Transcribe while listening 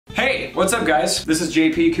Alright, what's up guys? This is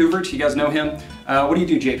JP Couvert, you guys know him. What do you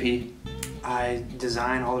do, JP? I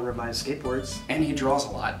design all the revised skateboards. And he draws a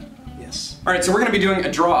lot. Yes. Alright, so we're gonna be doing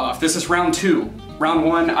a draw-off. This is round 2. Round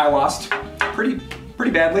 1, I lost pretty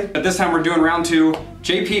badly. But this time we're doing round 2.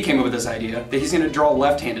 JP came up with this idea that he's gonna draw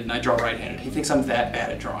left-handed and I draw right-handed. He thinks I'm that bad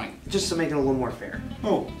at drawing. Just to make it a little more fair.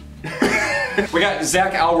 Oh. We got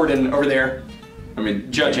Zach Alwarden over there. I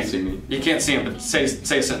mean, judging. You can't see me. You can't see him, but say a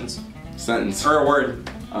sentence. Sentence. Or a word.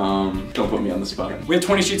 Don't put me on the spot. We have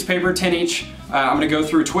 20 sheets of paper, 10 each. I'm gonna go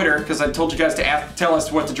through Twitter because I told you guys to tell us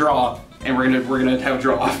what to draw, and we're gonna have a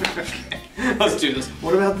draw off. Let's do this.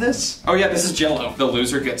 What about this? Oh yeah, this is Jello. The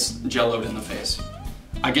loser gets Jello'd in the face.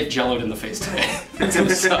 I get Jello'd in the face today. It's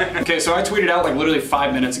gonna suck. Okay, so I tweeted out like literally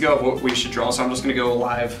 5 minutes ago what we should draw, so I'm just gonna go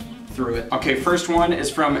live through it. Okay, first one is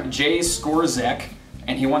from Jay Skorzek,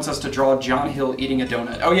 and he wants us to draw John Hill eating a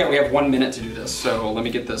donut. Oh yeah, we have 1 minute to do this, so let me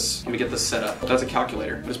get this set up. That's a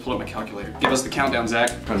calculator. I just pulled up my calculator. Give us the countdown, Zach.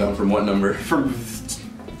 Countdown from what number? From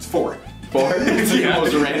 4. 4? It's like Yeah. the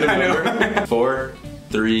most random I know. number. 4,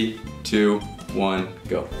 3, 2, 1,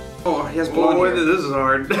 go. Oh, he has blonde hair. This is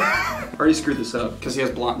hard. I already screwed this up because he has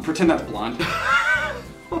blonde. Pretend that's blonde.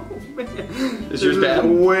 Oh man. Is yours bad?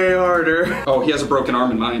 Way harder. Oh, he has a broken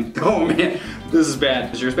arm in mine. Oh man, this is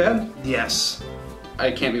bad. Is yours bad? Yes.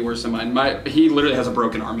 It can't be worse than mine. He literally has a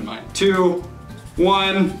broken arm in mine. 2,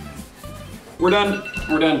 1. We're done.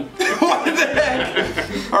 We're done. What the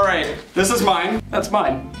heck? All right, this is mine. That's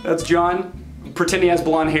mine. That's John. Pretend he has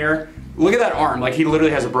blonde hair. Look at that arm. Like he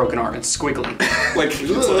literally has a broken arm. It's squiggly. Like. It's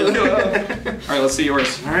like all right, let's see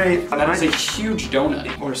yours. All right. That is a huge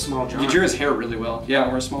donut. Or a small John. You drew his hair really well.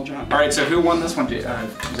 Yeah, or a small John. All right, so who won this one,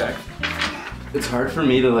 Zach? It's hard for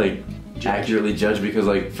me to like accurately judge because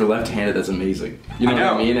like for left-handed that's amazing. You know, I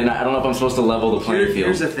know. what I mean? And I don't know if I'm supposed to level the playing field.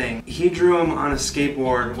 Here's the thing. He drew him on a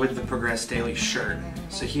skateboard with the Progress Daily shirt.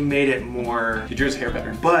 So he made it more... You drew his hair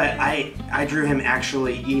better. But I drew him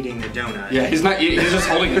actually eating the donut. Yeah, he's not eating, he's just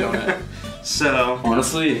holding the donut. So...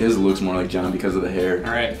 Honestly, his looks more like John because of the hair.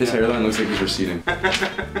 All right. His hairline looks like he's receding.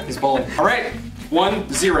 He's bald. All right,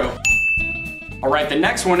 1-0. All right, the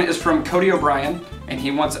next one is from Cody O'Brien, and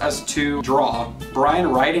he wants us to draw Brian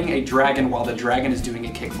riding a dragon while the dragon is doing a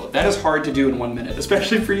kickflip. That is hard to do in 1 minute,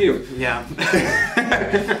 especially for you. Yeah.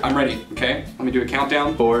 I'm ready, okay? Let me do a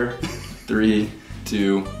countdown. 4, 3,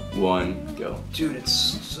 2, 1, go. Dude, it's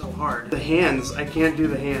so hard. The hands, I can't do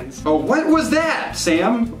the hands. Oh, what was that,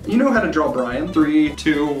 Sam? You know how to draw Brian. 3,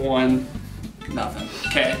 2, 1, nothing.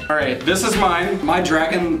 Okay, all right, this is mine. My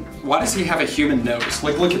dragon, why does he have a human nose?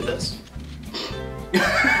 Like, look at this.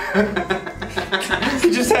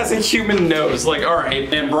 He just has a human nose, like, all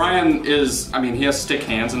right. And Brian is, I mean, he has stick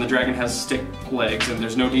hands and the dragon has stick legs and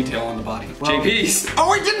there's no detail on the body. Well, JP's.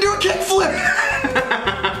 Oh, he didn't do a kickflip!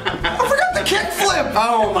 I forgot the kickflip!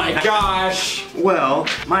 Oh my gosh. Well,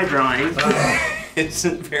 my drawing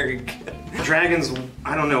isn't very good. Dragon's,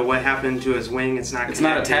 I don't know what happened to his wing. It's not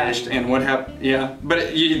attached, and what happened? Yeah,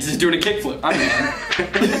 but he's just doing a kickflip. I'm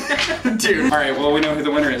mad. Dude. All right, well, we know who the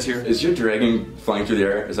winner is here. Is your dragon flying through the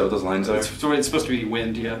air? Is that what those lines are? So it's supposed to be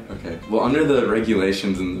wind, yeah. Okay. Well, under the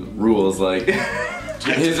regulations and the rules, like,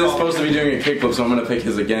 his is supposed to be doing a kickflip, so I'm gonna pick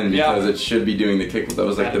his again because it should be doing the kickflip. That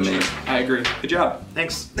was like the main. I agree. Good job.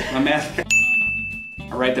 Thanks. My man.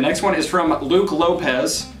 All right, the next one is from Luke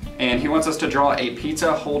Lopez, and he wants us to draw a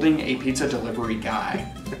pizza holding a pizza delivery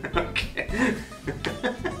guy. Okay.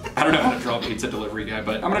 I don't know how to draw a pizza delivery guy,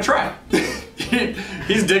 but I'm gonna try.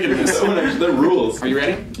 He's digging this. The rules. Are you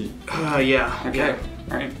ready? Yeah. Okay. Yeah.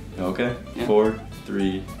 All right. Okay. Yeah. 4,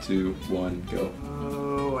 3, 2, 1, go.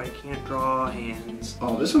 Oh, I can't draw hands.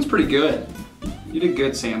 Oh, this one's pretty good. You did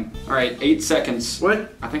good, Sam. All right, 8 seconds.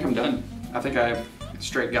 What? I think I'm done. I think I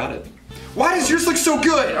straight got it. Why does yours look so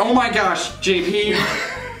good? Oh my gosh, JP.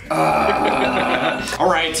 All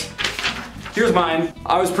right, here's mine.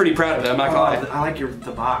 I was pretty proud of it, I'm not gonna lie. I like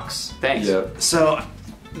the box. Thanks. Yep. So,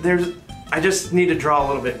 I just need to draw a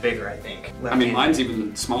little bit bigger, I think. I mean, mine's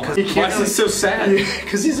even smaller. He Why can't is this so sad?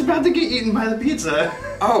 Because he's about to get eaten by the pizza.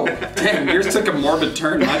 Oh, damn, yours took a morbid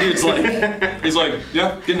turn. My dude's like, he's like,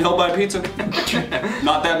 yeah, getting held by a pizza.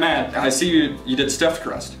 Not that mad. I see you did stuffed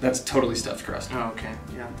crust. That's totally stuffed crust. Oh, okay,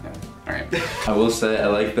 yeah. All right. I will say I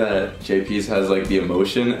like that JP's has like the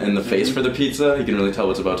emotion and the face for the pizza. You can really tell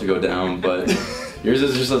what's about to go down, but yours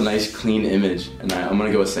is just a nice clean image, and I'm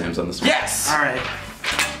gonna go with Sam's on this one. Yes! All right.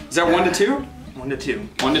 Is that 1 to 2? 1 to 2.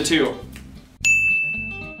 1 to 2.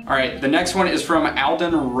 All right, the next one is from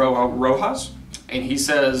Alden Rojas, and he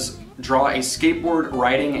says, draw a skateboard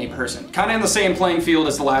riding a person. Kind of in the same playing field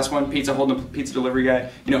as the last one, pizza holding a pizza delivery guy.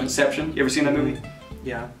 You know Inception? You ever seen that movie?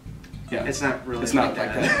 Yeah. Yeah. It's not really It's not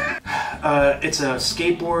like that. It's a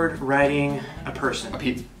skateboard riding a person. A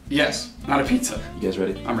pizza. Yes, not a pizza. You guys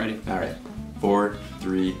ready? I'm ready. All right. 4,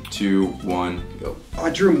 3, 2, 1, go. Oh, I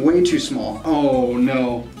drew him way too small. Oh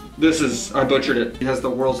no. I butchered it. He has the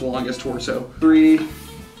world's longest torso. 3,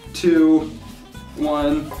 2,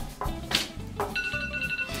 1.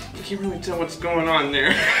 I can't really tell what's going on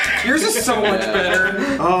there. Yours is so much better.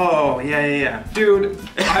 Oh, yeah. Dude,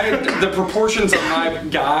 the proportions of my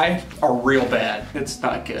guy are real bad. It's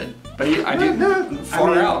not good. But I did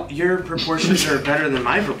far out. Your proportions are better than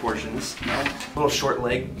my proportions. No. Little short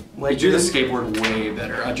leg. I drew the skateboard way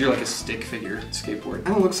better. I drew like a stick figure skateboard.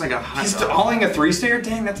 That looks like a hot He's dog. hauling a 3-stair?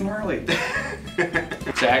 Dang, that's gnarly.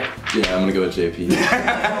 Zach? Yeah, I'm gonna go with JP. The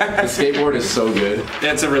skateboard is so good.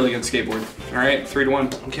 That's a really good skateboard. All right, 3 to 1.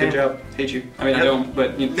 Okay. Good job. Hate you. I mean, I don't,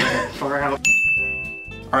 but you know. Far out.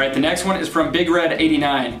 All right, the next one is from Big Red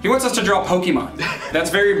 89. He wants us to draw Pokemon. That's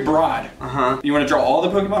very broad. You want to draw all the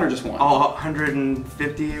Pokemon or just one? All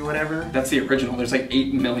 150, whatever. That's the original. There's like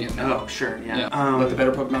 8 million. Oh, sure, yeah. Let the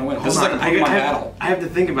better Pokemon win. This is Hold like a on, Pokemon battle. I have to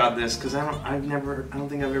think about this because I don't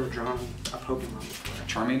think I've ever drawn a Pokemon before.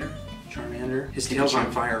 Charmander? Charmander. His tail's on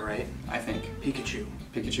fire, right? I think. Pikachu.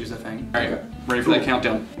 Pikachu's a thing. All right, ready for that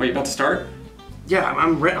countdown. Wait, you about to start? Yeah,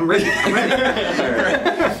 I'm ready. I'm ready. All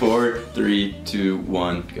right. 4, 3, 2,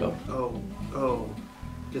 1, go. Oh.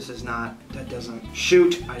 This is not, that doesn't,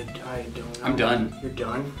 shoot. I don't know. I'm done. You're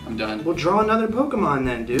done? I'm done. Well, draw another Pokemon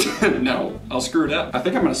then, dude. No, I'll screw it up. I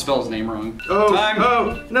think I'm gonna spell his name wrong. Oh, Time.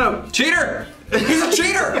 oh, no. Cheater! He's a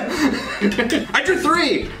cheater! I drew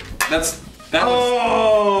 3! That was...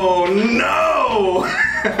 Oh, no!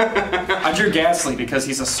 I drew Ghastly because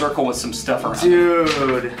he's a circle with some stuff around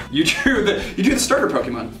Dude. him. You drew the starter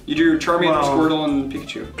Pokemon. You drew Charmander, Squirtle, and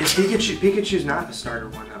Pikachu. Is Pikachu's not a starter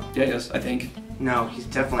one though? Yeah, yes, I think. No, he's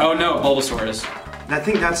definitely Oh not. no, Bulbasaur is. I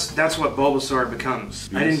think that's what Bulbasaur becomes.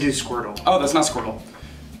 I didn't do Squirtle. Oh, that's not Squirtle.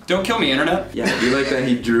 Don't kill me, internet. Yeah, I do like that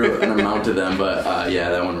he drew an amount of them, but yeah,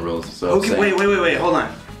 that one rules. So Okay, wait, hold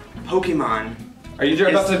on. Pokemon. Are you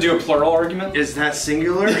about to do a plural argument? Is that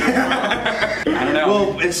singular? I don't know.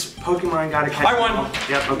 Well, it's Pokemon gotta catch. I won.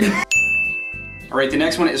 Yep, okay. All right, the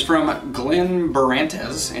next one is from Glenn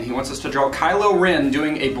Barantes, and he wants us to draw Kylo Ren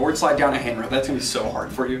doing a board slide down a handrail. That's gonna be so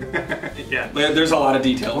hard for you. Yeah. There's a lot of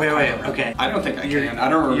detail. Wait, okay. I don't think I can. I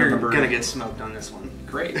don't remember. You're gonna get smoked on this one.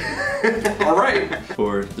 Great. All right.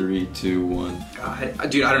 4, 3, 2, 1. God,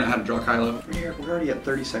 dude, I don't know how to draw Kylo. We're already at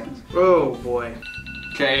 30 seconds. Oh boy.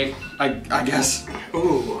 Okay, I guess.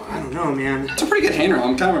 Ooh, I don't know, man. It's a pretty good handrail.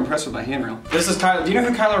 I'm kind of impressed with my handrail. This is Kylo. Do you know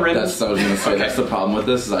who Kylo Ren is? That's what I was gonna say. Okay. That's the problem with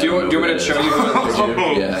this. Is Do you want me to show you who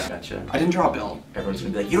it is? Yeah, gotcha. I didn't draw a Bill. Everyone's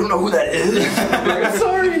gonna be like, you don't know who that is?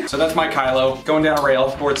 Sorry. So that's my Kylo going down a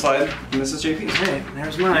rail, board slide, and this is JP's. Hey,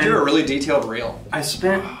 there's You mine. drew a really detailed rail. I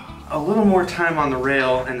spent a little more time on the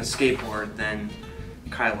rail and the skateboard than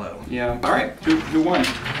Kylo. Yeah. All right. Who won?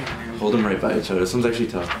 Hold them right by each other. This one's actually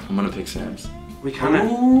tough. I'm gonna pick Sam's. We kind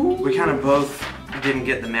of both didn't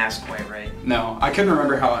get the mask quite right. No, I couldn't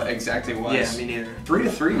remember how it exactly was. Yeah, me neither. 3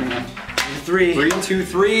 to 3, man. 3. 3, 2,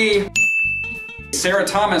 3. Sarah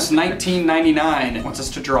Thomas, 1999, wants us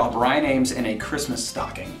to draw Brian Ames in a Christmas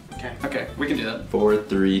stocking. Okay. Okay, we can do that. 4,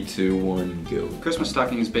 3, 2, 1, go. Christmas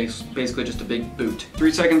stocking is basically just a big boot.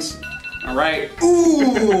 3 seconds. All right.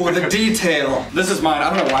 Ooh, the detail. This is mine.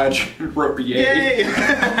 I don't know why I wrote yay.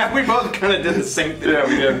 We both kind of did the same thing. Yeah,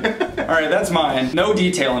 we did. All right, that's mine. No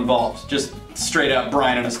detail involved. Just straight up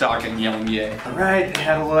Brian in a stocking yelling yay. All right, I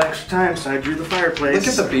had a little extra time, so I drew the fireplace. Look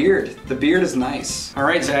at the beard. The beard is nice. All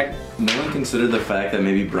right, Zach. No one considered the fact that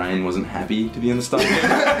maybe Brian wasn't happy to be in the stocking. He's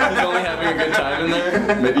only having a good time in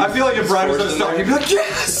there. Maybe I feel like if Brian was in a stocking, he'd be like,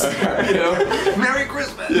 yes! You know? Merry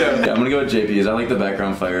Christmas! Yeah. Yeah, I'm gonna go with JP's. I like the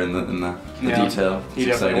background fire and the Yeah. detail. He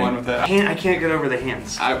It's definitely exciting. won with that. I can't get over the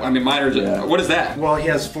hands. I mean, mine are just, Yeah. what is that? Well, he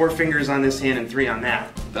has 4 fingers on this hand and 3 on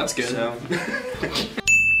that. That's good. So.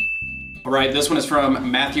 All right, this one is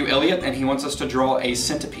from Matthew Elliott, and he wants us to draw a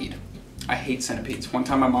centipede. I hate centipedes. One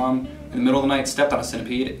time my mom, in the middle of the night, stepped on a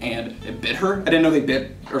centipede, and it bit her. I didn't know they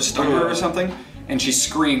bit or stung her or something, and she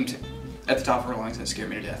screamed at the top of her lungs, and it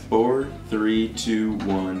scared me to death. 4, 3, 2,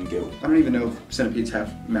 1, go. I don't even know if centipedes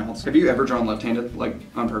have mouths. Have you ever drawn left-handed, like,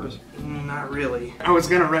 on purpose? Not really. I was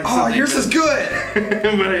gonna write Oh, something. yours is good! but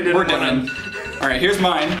I didn't. We're done. All right, here's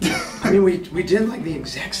mine. I mean, we did like the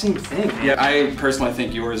exact same thing. Yeah, I personally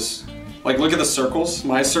think yours, like, look at the circles.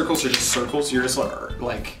 My circles are just circles. Yours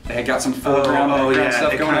like they got some foreground background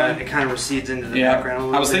stuff going on. It kind of recedes into the Yeah, background a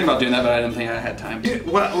little I was bit. thinking about doing that, but I didn't think I had time. Dude,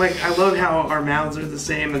 well, like, I love how our mouths are the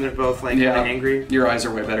same and they're both like kind of angry. Your eyes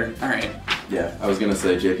are way better. All right, Yeah, I was gonna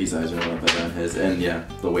say JP's eyes are a lot better than his, and yeah,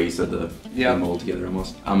 the way you said the mold together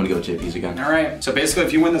almost. I'm gonna go with JP's again. All right. So basically,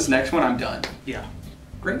 if you win this next one, I'm done. Yeah.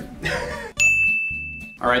 Great.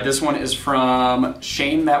 All right, this one is from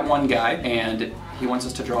Shane, that one guy, and he wants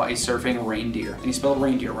us to draw a surfing reindeer, and he spelled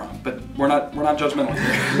reindeer wrong, but we're not judgmental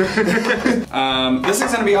here. This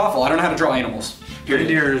is gonna be awful. I don't know how to draw animals.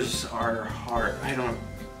 Reindeers are hard. I don't.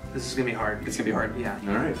 This is gonna be hard. It's gonna be hard. Yeah.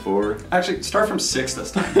 All right, 4. Actually, start from 6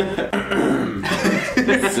 this time.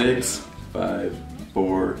 6, 5,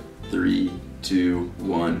 4, 3, 2,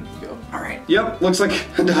 1, go. All right. Yep. Looks like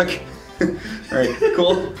a duck. All right.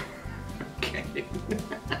 Cool. Okay.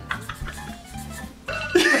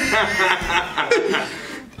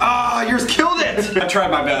 Ah, yours killed it! I tried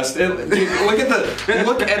my best. Dude, look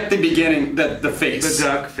at the beginning, the face. The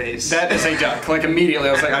duck face. That is a duck. Like immediately,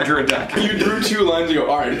 I was like, I drew a duck. You drew 2 lines and go,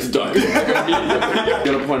 all right, it's a duck. I'm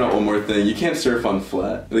gonna point out one more thing. You can't surf on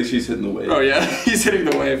flat. At least he's hitting the wave. Oh yeah, he's hitting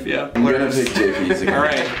the wave. Yeah. I'm gonna pick JP's again. All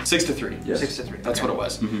right, 6-3. Yes. 6-3. That's what it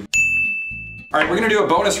was. All right, we're gonna do a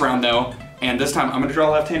bonus round though, and this time I'm gonna draw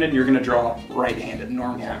left-handed, and you're gonna draw right-handed,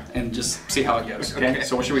 normal, and just see how it goes. Okay.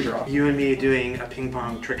 So what should we draw? You and me doing a ping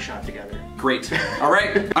pong trick shot together. Great. All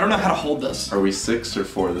right. I don't know how to hold this. Are we 6 or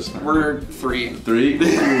 4 this time? We're 3. 3?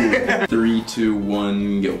 Ooh. 3, 2,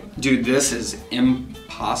 1, go. Dude, this is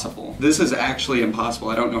impossible. This is actually impossible.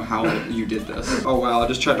 I don't know how you did this. Oh wow, I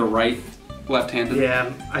just tried to write left-handed.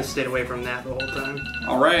 Yeah, I stayed away from that the whole time.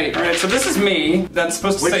 All right, so this is me. That's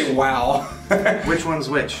supposed to say wow. Which one's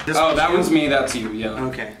which? This Oh, that one's me, that's you, yeah.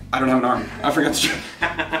 Okay. I don't have an arm. I forgot to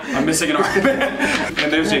I'm missing an arm.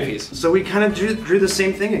 And there's JP's. So we kind of drew the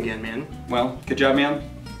same thing again, man. Well, good job, man.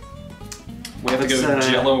 We have to go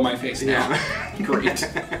Jello my face now. Yeah. Great.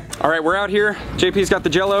 All right, we're out here. JP's got the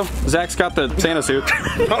Jello. Zach's got the Santa suit.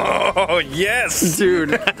 Oh, yes!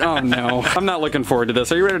 Dude, oh no. I'm not looking forward to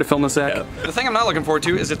this. Are you ready to film this, Zach? Yeah. The thing I'm not looking forward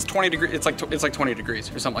to is it's 20 degrees. It's like 20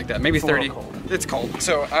 degrees or something like that. Maybe 30. Cold. It's cold.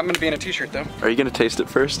 So I'm gonna be in a t-shirt though. Are you gonna taste it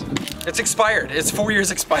first? It's expired. It's 4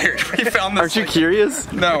 years expired. We found this. Aren't you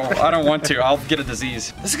curious? No, I don't want to. I'll get a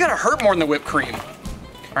disease. This is gonna hurt more than the whipped cream.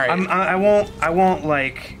 All right. I won't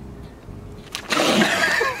like.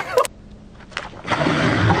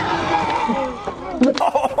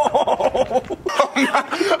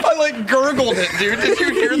 I like gurgled it, dude. Did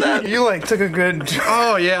you hear that? You like took a good.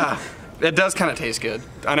 Oh yeah. It does kind of taste good.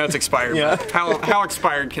 I know it's expired. Yeah. But how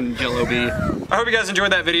expired can Jello be? I hope you guys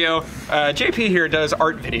enjoyed that video. JP here does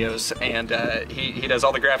art videos, and he does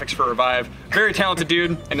all the graphics for Revive. Very talented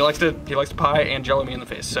dude, and he likes to pie and Jello me in the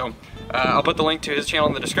face. So I'll put the link to his channel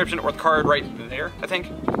in the description or the card right there, I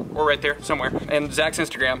think, or right there somewhere. And Zach's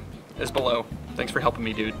Instagram is below. Thanks for helping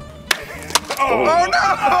me, dude. Oh no!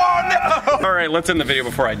 Oh no! All right, let's end the video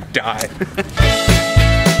before I die.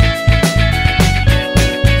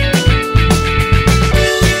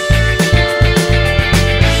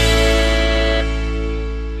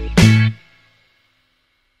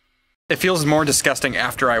 It feels more disgusting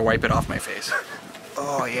after I wipe it off my face.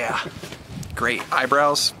 Oh yeah. Great.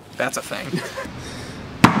 Eyebrows, that's a thing.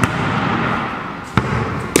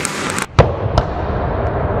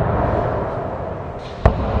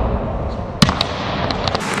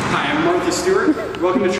 Hi, I'm Martha Stewart. Welcome to